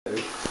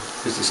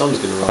Because the sun's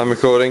going to rise. I'm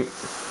recording.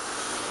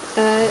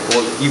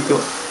 Well, you've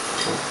got...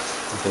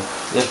 Okay.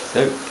 Yeah,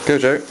 go. Go,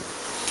 Joe.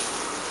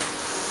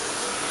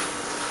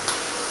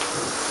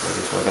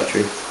 There's my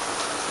battery.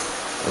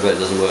 I bet it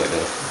doesn't work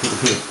now.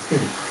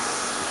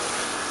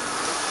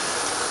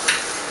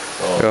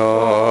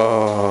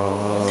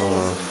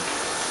 Oh.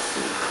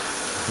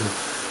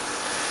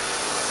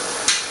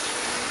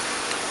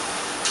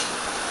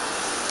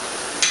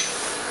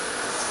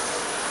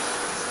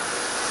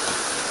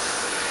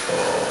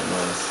 Oh,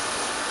 nice.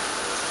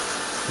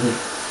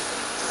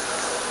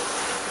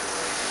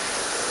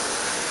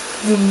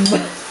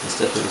 There's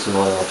definitely some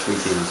IR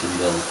tweaking to be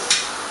done.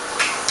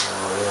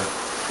 Oh yeah,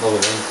 another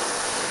one.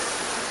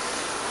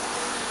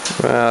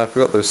 I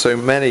forgot there were so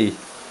many.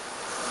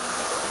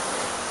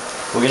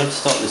 We're going to have to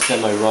start this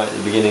demo right at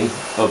the beginning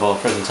of our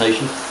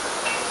presentation.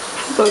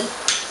 But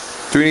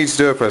Do we need to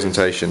do a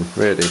presentation,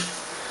 really?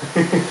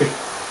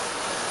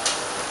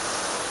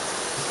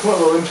 Quite a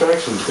lot of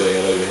interactions going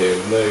on over here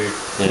with no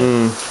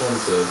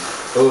answers.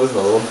 Oh, there's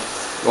another one.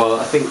 Well,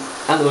 I think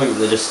at the moment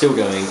they're just still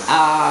going,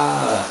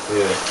 ah!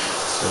 Yeah.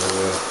 So,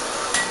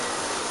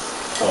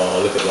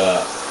 Oh, look at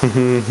that.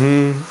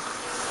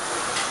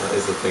 That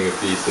is a thing of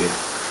beauty.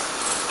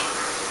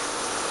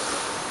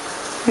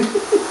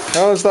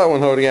 How's that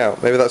one holding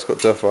out? Maybe that's got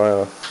tough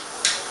IR.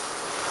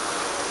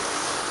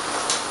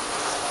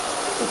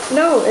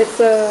 no, it's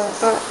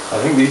I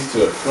think these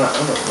two are flat,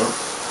 aren't they?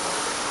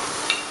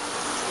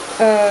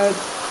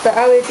 the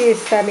LED is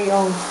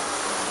semi-on.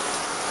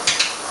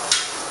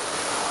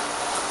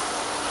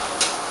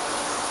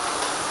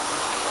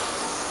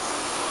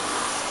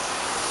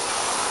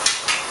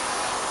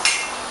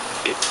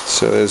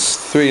 So there's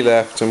 3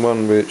 left and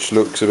one which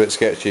looks a bit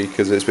sketchy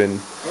because it's been...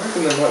 I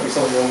reckon there might be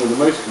something wrong with the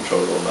motor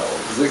controller on that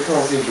one because it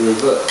can't seem to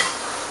reverse.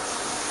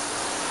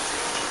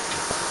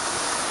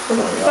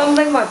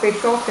 Something might be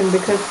shorting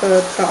because the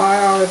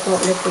IR is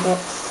not lifted up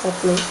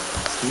properly.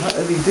 That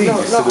LED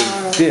No, is not sort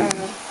of IR. dim.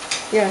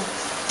 Yeah.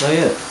 oh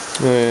yeah.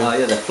 Oh, yeah.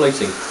 Yeah, they're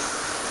floating.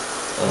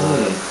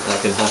 That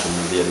can happen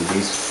with the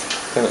LEDs.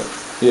 Can it?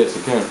 Yes,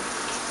 you can.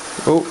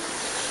 Oh,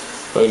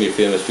 Only if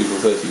the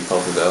MS240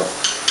 can't it out.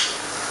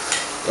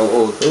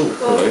 Oh,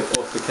 Hello.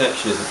 off the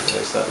connection isn't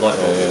it? It's that light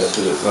bulb. Yeah, it's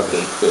a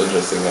bit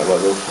interesting, that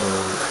light bulb.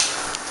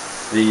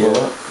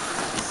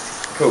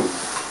 Cool.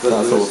 But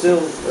That's there's awesome.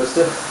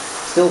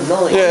 still 9.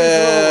 Oh, that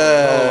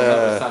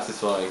yeah! was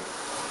satisfying.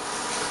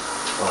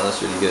 Oh,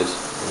 that's really good.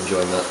 I'm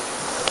enjoying that.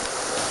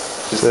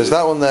 So there's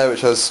that one there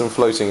which has some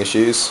floating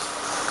issues.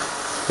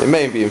 It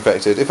may be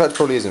infected. In fact, it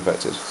probably is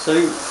infected. So,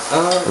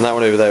 And that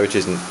one over there which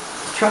isn't.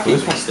 tracking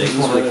testing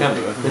on the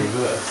camera.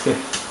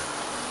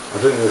 I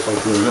don't know if I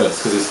can reverse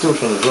because it's still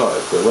trying to drive,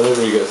 but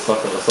whenever you get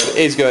stuck on the side,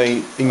 It is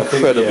going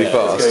incredibly It's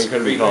going fast.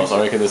 incredibly fast. I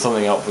reckon there's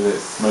something up with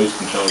its motor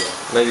controller.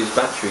 Maybe his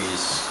battery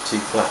is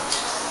too flat.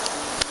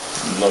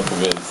 I'm not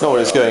convinced. Not when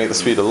it's going at the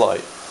speed of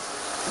light.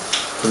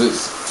 Because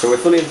it's. So we're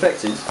fully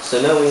infected. So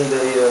now we need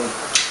a.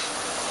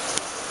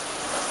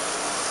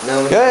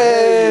 Now we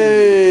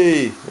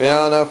Yay! We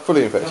are now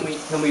fully infected.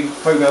 Can we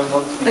program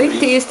one? I think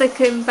do you stick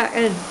him back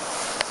in?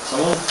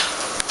 Someone?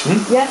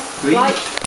 Yes. Green? Light.